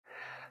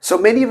So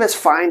many of us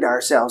find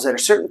ourselves at a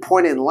certain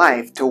point in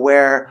life to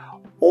where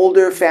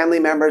older family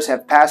members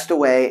have passed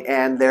away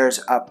and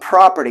there's a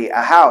property,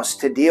 a house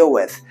to deal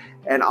with.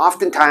 And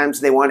oftentimes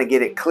they want to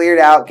get it cleared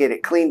out, get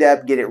it cleaned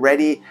up, get it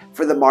ready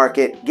for the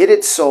market, get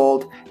it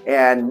sold,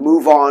 and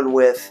move on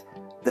with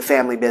the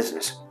family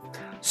business.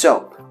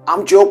 So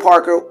I'm Joe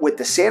Parker with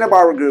the Santa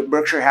Barbara Group,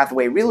 Berkshire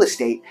Hathaway Real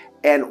Estate,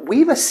 and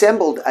we've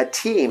assembled a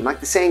team.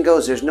 Like the saying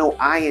goes, there's no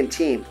I in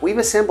team. We've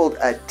assembled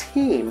a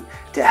team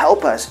to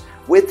help us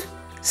with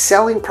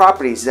selling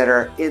properties that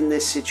are in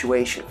this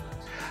situation.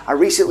 I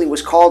recently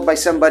was called by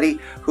somebody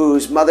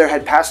whose mother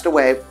had passed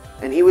away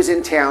and he was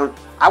in town.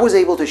 I was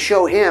able to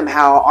show him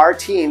how our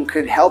team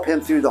could help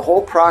him through the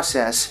whole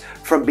process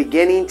from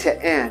beginning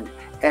to end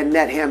and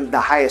net him the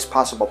highest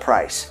possible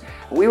price.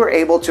 We were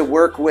able to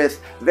work with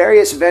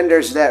various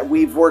vendors that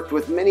we've worked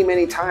with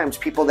many times,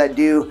 people that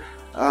do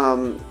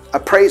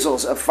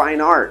appraisals of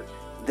fine art.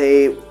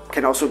 They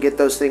can also get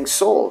those things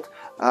sold.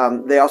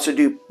 They also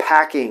do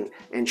packing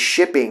and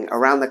shipping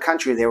around the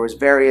country. There was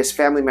various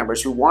family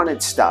members who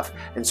wanted stuff,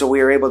 and so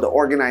we were able to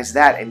organize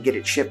that and get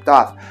it shipped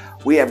off.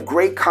 We have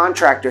great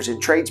contractors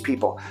and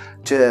tradespeople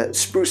to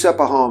spruce up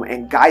a home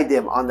and guide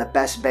them on the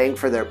best bang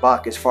for their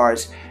buck as far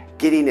as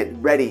getting it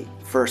ready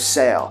for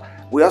sale.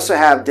 We also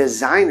have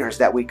designers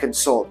that we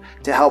consult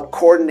to help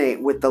coordinate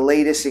with the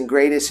latest and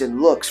greatest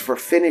in looks for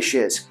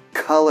finishes,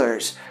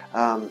 colors,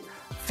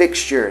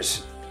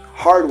 fixtures,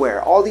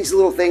 hardware, all these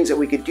little things that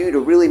we could do to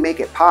really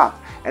make it pop.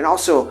 And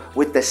also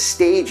with the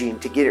staging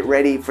to get it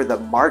ready for the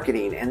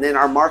marketing. And then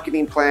our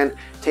marketing plan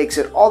takes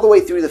it all the way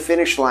through the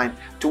finish line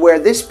to where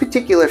this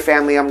particular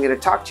family I'm going to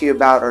talk to you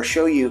about or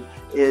show you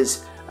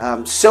is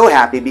so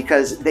happy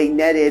because they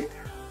netted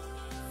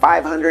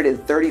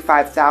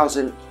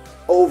 $535,000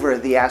 over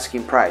the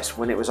asking price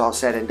when it was all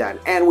said and done.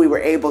 And we were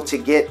able to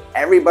get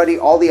everybody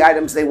all the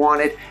items they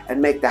wanted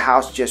and make the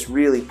house just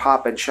really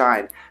pop and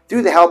shine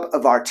through the help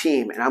of our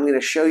team. And I'm going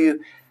to show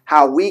you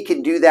how we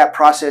can do that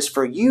process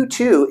for you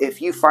too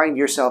if you find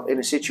yourself in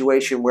a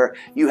situation where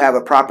you have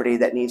a property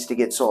that needs to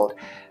get sold.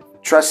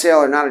 Trust sale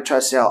or not a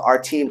trust sale, our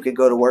team could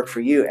go to work for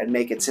you and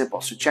make it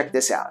simple. So check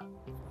this out.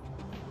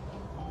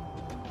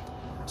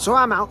 So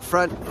I'm out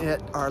front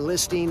at our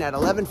listing at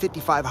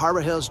 1155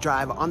 Harbor Hills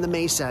Drive on the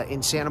Mesa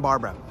in Santa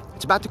Barbara.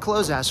 It's about to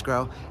close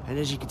escrow, and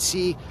as you can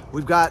see,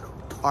 we've got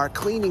our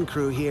cleaning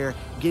crew here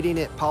getting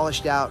it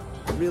polished out,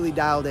 really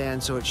dialed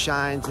in so it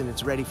shines and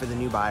it's ready for the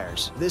new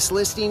buyers. This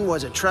listing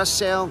was a trust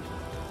sale.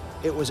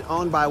 It was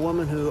owned by a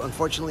woman who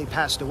unfortunately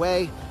passed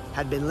away,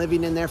 had been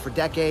living in there for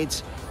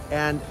decades,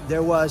 and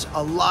there was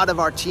a lot of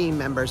our team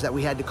members that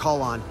we had to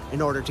call on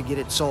in order to get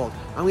it sold.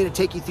 I'm going to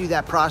take you through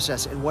that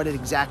process and what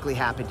exactly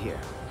happened here.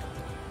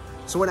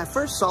 So when I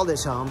first saw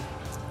this home,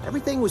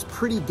 everything was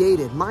pretty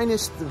dated,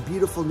 minus the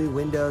beautiful new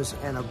windows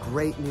and a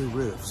great new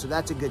roof. So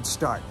that's a good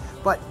start.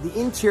 But the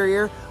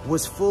interior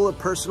was full of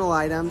personal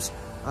items.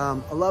 A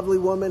lovely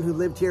woman who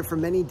lived here for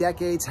many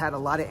decades had a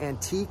lot of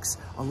antiques,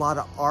 a lot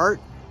of art,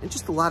 and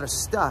just a lot of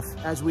stuff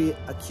as we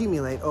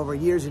accumulate over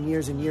years and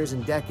years and years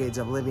and decades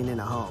of living in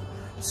a home.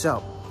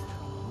 So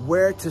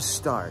where to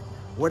start?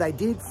 What I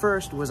did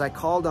first was I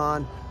called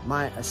on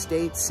my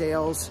estate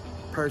sales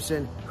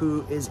person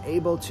who is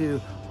able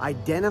to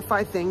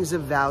identify things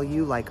of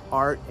value like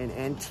art and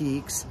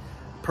antiques,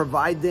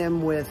 provide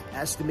them with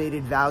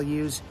estimated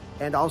values,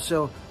 and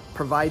also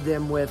provide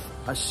them with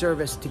a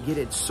service to get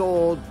it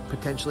sold,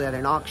 potentially at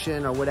an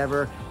auction or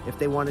whatever, if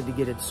they wanted to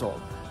get it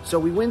sold. So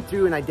we went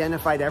through and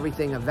identified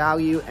everything of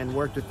value and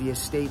worked with the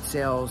estate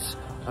sales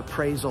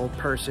appraisal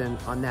person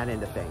on that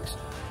end of things.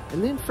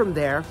 And then from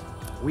there,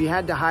 we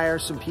had to hire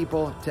some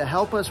people to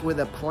help us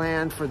with a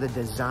plan for the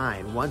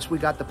design. Once we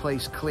got the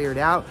place cleared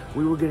out,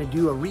 we were going to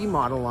do a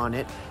remodel on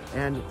it,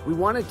 and we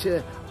wanted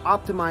to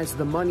optimize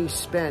the money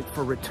spent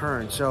for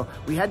return. So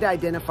we had to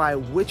identify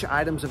which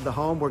items of the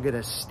home were going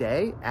to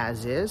stay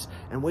as is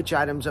and which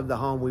items of the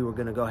home we were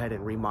going to go ahead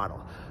and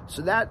remodel.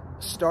 So that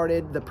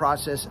started the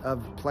process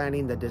of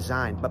planning the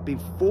design. But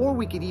before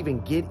we could even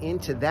get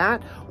into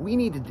that, we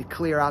needed to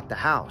clear out the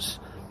house.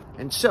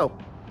 And so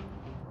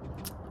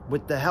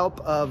with the help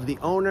of the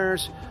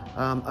owners,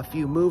 a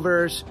few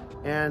movers,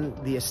 and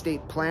the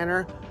estate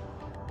planner,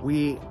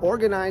 we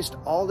organized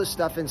all the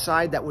stuff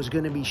inside that was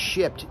going to be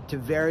shipped to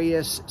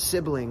various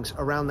siblings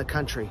around the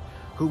country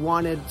who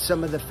wanted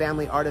some of the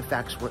family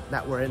artifacts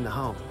that were in the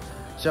home.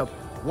 So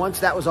once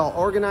that was all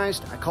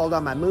organized, I called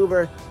on my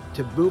mover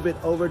to move it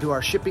over to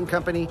our shipping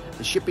company.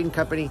 The shipping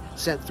company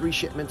sent 3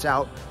 shipments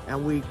out,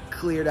 and we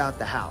cleared out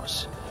the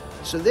house.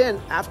 So then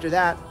after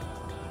that,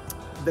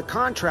 the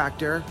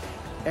contractor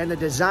and the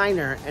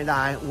designer and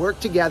I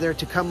worked together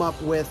to come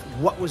up with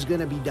what was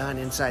going to be done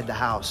inside the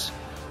house.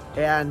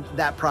 And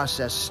that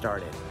process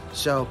started.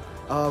 So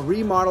a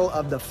remodel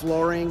of the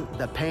flooring,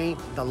 the paint,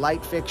 the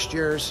light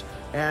fixtures,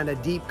 and a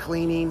deep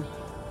cleaning.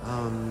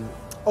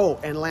 Oh,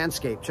 and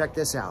landscape. Check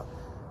this out.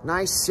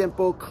 Nice,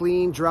 simple,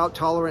 clean,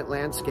 drought-tolerant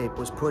landscape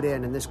was put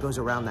in, and this goes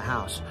around the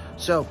house.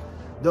 So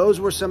those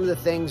were some of the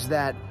things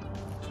that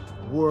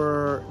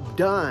were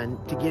done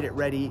to get it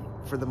ready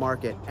for the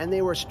market, and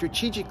they were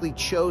strategically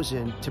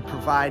chosen to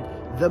provide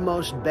the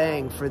most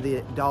bang for the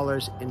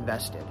dollars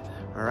invested.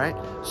 All right,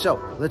 so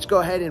let's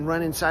go ahead and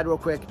run inside real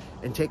quick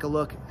and take a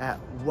look at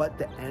what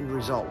the end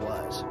result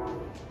was.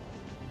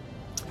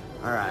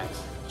 All right,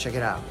 check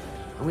it out.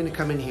 I'm gonna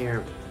come in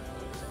here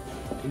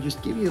and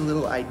just give you a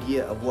little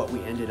idea of what we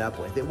ended up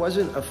with. It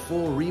wasn't a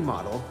full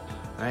remodel,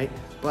 right?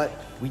 But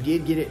we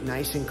did get it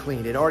nice and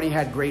clean. It already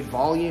had great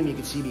volume. You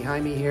can see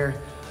behind me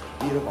here,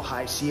 beautiful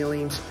high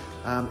ceilings.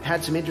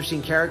 Had some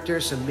interesting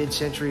characters, some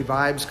mid-century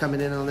vibes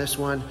coming in on this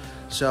one.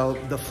 So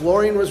the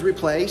flooring was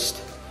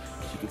replaced.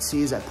 As you can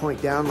see as I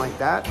point down like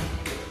that.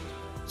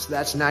 So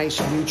that's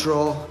nice,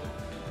 neutral.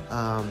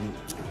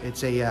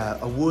 It's a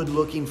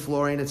wood-looking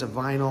flooring. It's a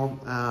vinyl,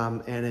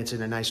 and it's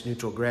in a nice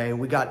neutral gray.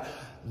 We got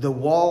the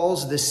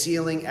walls, the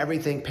ceiling,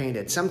 everything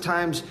painted.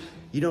 Sometimes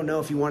you don't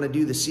know if you want to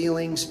do the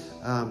ceilings.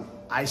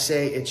 I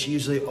say it's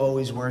usually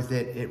always worth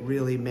it. It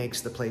really makes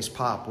the place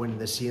pop when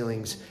the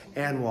ceilings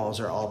and walls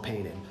are all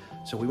painted.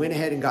 So we went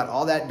ahead and got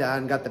all that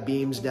done, got the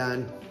beams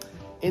done.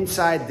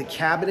 Inside the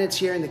cabinets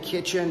here in the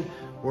kitchen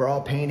were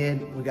all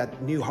painted. We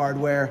got new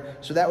hardware.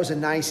 So that was a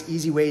nice,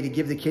 easy way to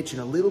give the kitchen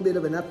a little bit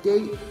of an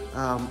update,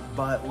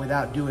 but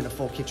without doing a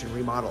full kitchen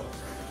remodel.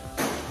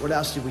 What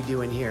else did we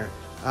do in here?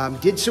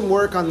 Did some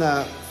work on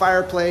the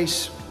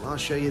fireplace. I'll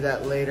show you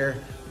that later.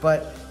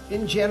 But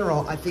in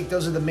general, I think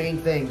those are the main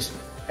things.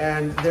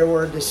 And there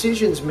were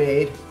decisions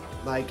made,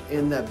 like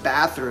in the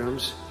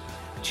bathrooms,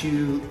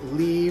 to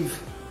leave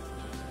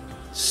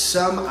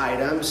some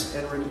items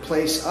and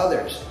replace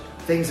others.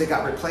 Things that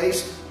got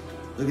replaced,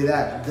 look at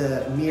that,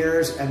 the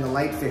mirrors and the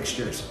light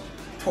fixtures.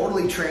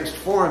 Totally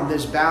transformed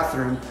this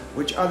bathroom,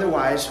 which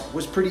otherwise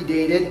was pretty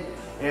dated,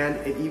 and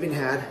it even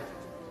had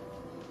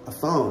a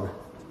phone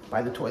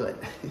by the toilet.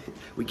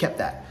 We kept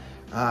that.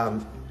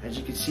 As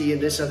you can see in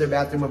this other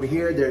bathroom over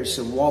here, there's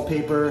some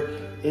wallpaper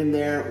in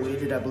there. We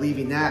ended up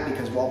leaving that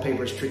because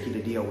wallpaper is tricky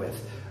to deal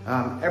with.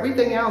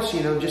 Everything else,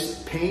 you know,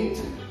 just paint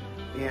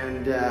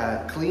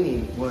and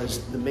cleaning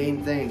was the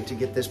main thing to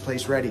get this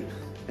place ready.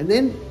 And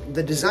then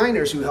the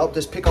designers who helped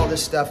us pick all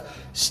this stuff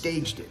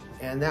staged it.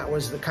 And that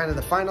was the kind of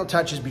the final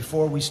touches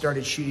before we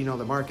started shooting all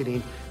the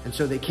marketing. And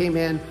so they came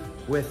in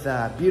with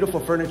beautiful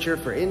furniture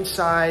for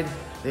inside.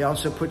 They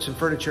also put some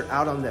furniture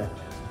out on the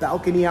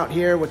balcony out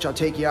here, which I'll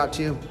take you out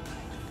to,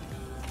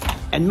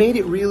 and made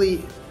it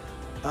really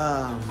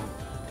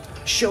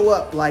show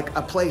up like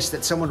a place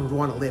that someone would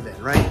want to live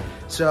in, right?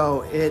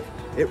 So it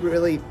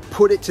really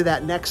put it to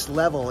that next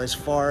level as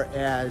far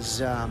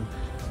as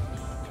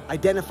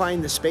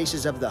identifying the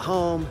spaces of the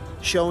home,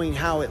 showing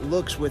how it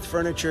looks with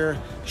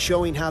furniture,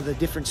 showing how the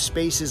different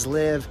spaces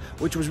live,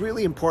 which was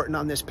really important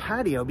on this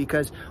patio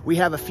because we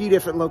have a few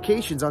different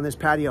locations on this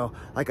patio,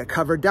 like a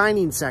covered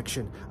dining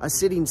section, a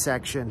sitting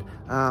section,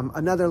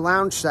 another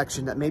lounge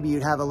section that maybe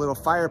you'd have a little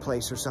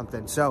fireplace or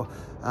something. So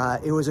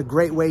it was a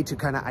great way to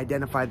kind of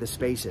identify the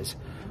spaces.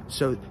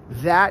 So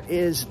that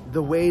is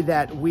the way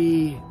that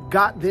we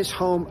got this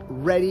home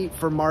ready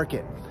for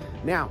market.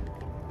 Now,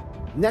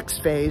 next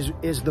phase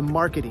is the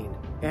marketing.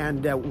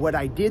 And what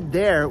I did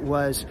there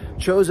was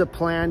chose a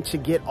plan to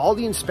get all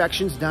the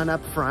inspections done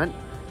up front,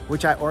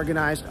 which I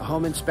organized a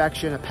home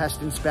inspection, a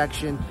pest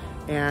inspection,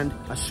 and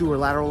a sewer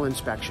lateral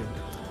inspection.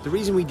 The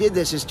reason we did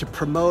this is to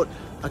promote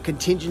a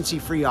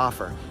contingency-free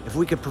offer. If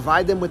we could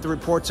provide them with the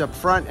reports up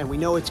front and we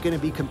know it's going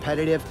to be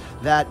competitive,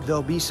 that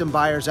there'll be some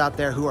buyers out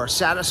there who are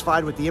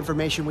satisfied with the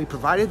information we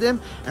provided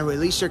them and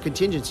release their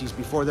contingencies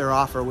before their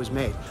offer was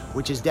made,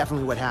 which is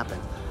definitely what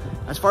happened.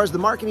 As far as the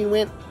marketing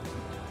went,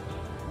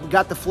 we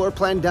got the floor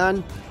plan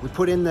done. We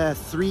put in the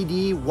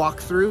 3D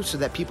walkthrough so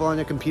that people on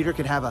their computer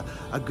could have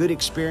a good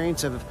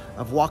experience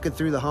of walking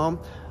through the home.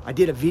 I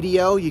did a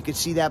video, you could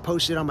see that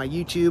posted on my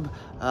YouTube,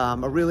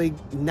 a really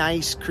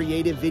nice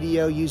creative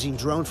video using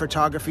drone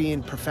photography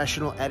and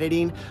professional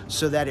editing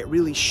so that it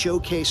really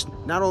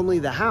showcased not only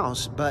the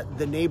house, but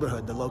the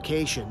neighborhood, the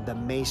location, the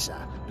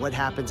Mesa. What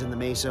happens in the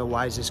Mesa?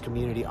 Why is this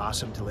community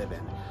awesome to live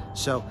in?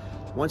 So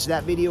once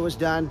that video was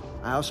done,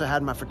 I also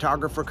had my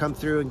photographer come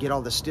through and get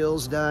all the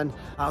stills done.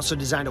 I also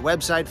designed a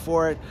website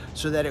for it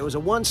so that it was a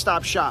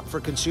one-stop shop for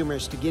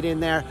consumers to get in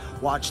there,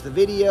 watch the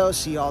video,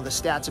 see all the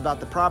stats about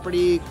the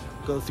property,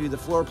 go through the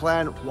floor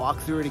plan, walk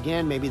through it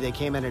again. Maybe they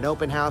came at an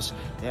open house,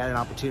 they had an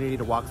opportunity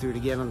to walk through it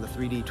again on the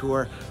 3D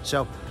tour.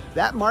 So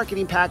that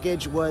marketing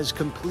package was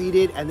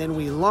completed, and then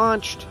we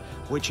launched,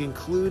 which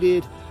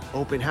included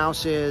open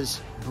houses,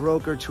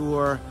 broker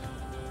tour,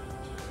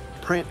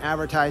 print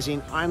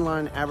advertising,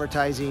 online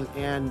advertising,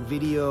 and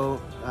video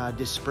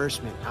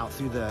disbursement out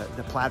through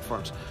the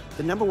platforms.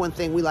 The number one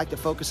thing we like to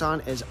focus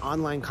on is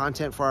online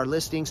content for our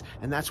listings,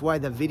 and that's why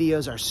the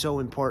videos are so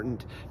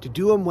important, to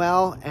do them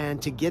well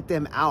and to get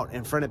them out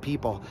in front of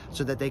people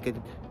so that they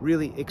could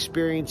really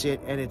experience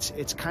it. And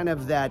it's kind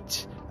of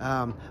that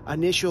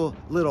initial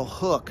little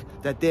hook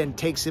that then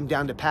takes them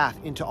down the path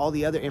into all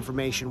the other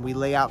information we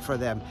lay out for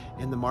them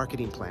in the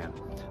marketing plan.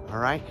 All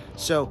right,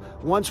 so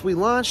once we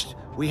launched,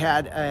 we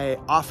had an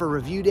offer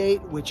review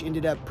date, which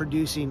ended up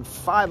producing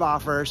 5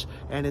 offers.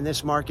 And in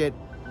this market,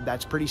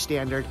 that's pretty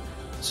standard.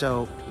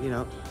 So, you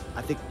know,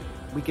 I think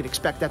we could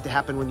expect that to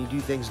happen when you do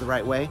things the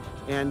right way.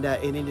 And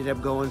it ended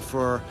up going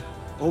for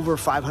over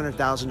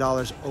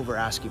 $500,000 over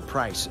asking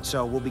price.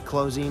 So we'll be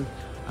closing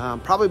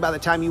probably by the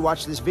time you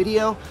watch this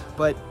video,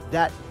 but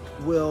that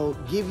will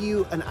give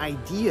you an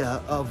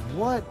idea of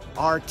what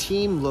our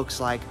team looks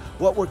like,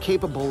 what we're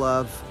capable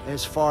of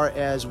as far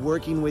as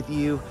working with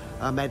you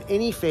at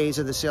any phase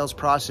of the sales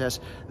process.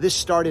 This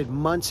started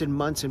months and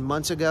months and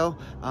months ago,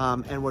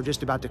 and we're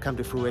just about to come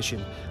to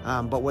fruition.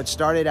 But what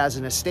started as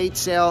an estate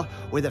sale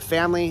with a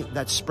family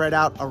that's spread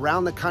out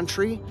around the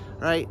country,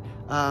 right,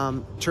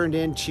 turned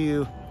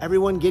into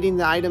everyone getting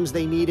the items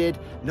they needed,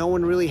 no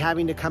one really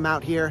having to come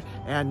out here,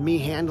 and me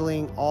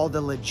handling all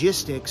the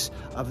logistics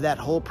of that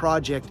whole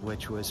project,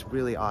 which was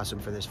really awesome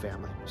for this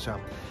family. So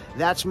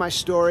that's my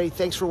story.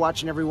 Thanks for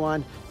watching,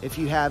 everyone. If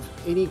you have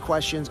any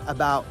questions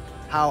about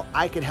how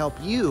I could help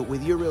you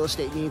with your real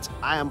estate needs,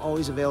 I am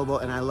always available,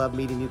 and I love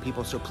meeting new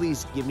people, so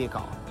please give me a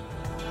call.